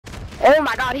Oh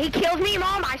my god, he kills me,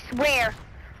 Mom, I swear.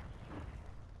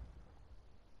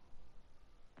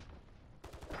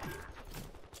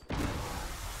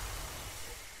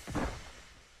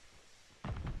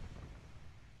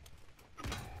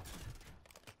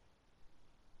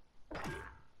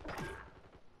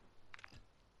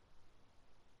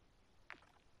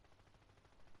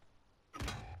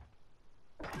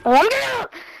 Oh,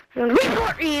 I'm gonna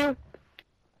report you.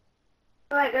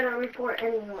 I'm not gonna report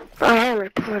anyone. I am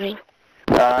reporting.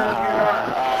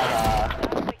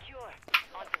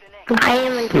 I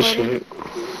am reporting.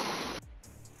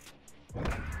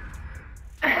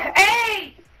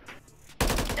 Hey!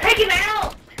 Take him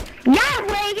out! Yeah,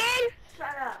 Reagan!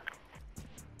 Shut up.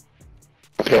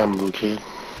 Damn, blue kid.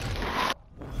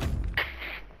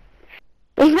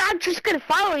 He's not just gonna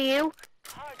follow you.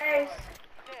 Hey.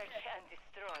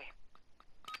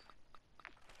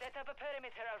 Set up a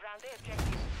perimeter around the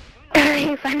objective.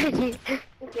 He found you.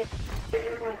 Okay.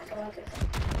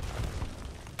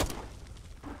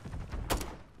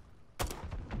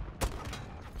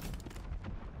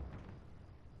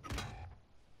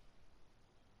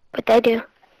 What they do?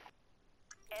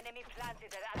 Enemy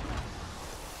planted at Alpha.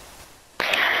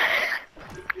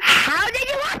 How did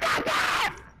you walk out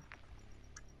there?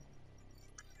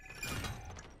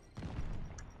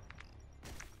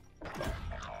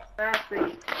 Last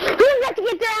week. Who's got to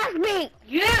get their ass beat?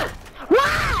 You!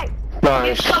 Why?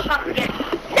 Nice. Fuck up again.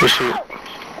 Good shit.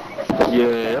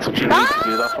 Yeah, that's what you need to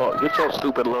do. I thought, get your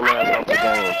stupid little ass off the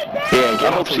game. Yeah,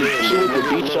 get off the game. She need to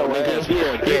beat your ass.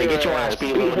 Yeah, get your ass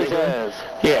beat, little nigga.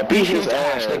 Yeah, beat his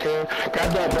ass, nigga.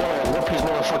 Grab that ball and whoop his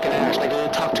motherfucking ass,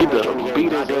 nigga. Talk to me.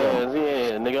 Beat his ass.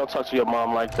 Yeah, nigga, don't talk to your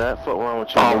mom like that. Fuck wrong with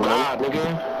you, Oh, God,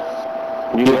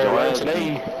 nigga. You need your ass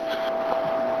today.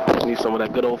 Need some of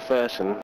that good old fashioned.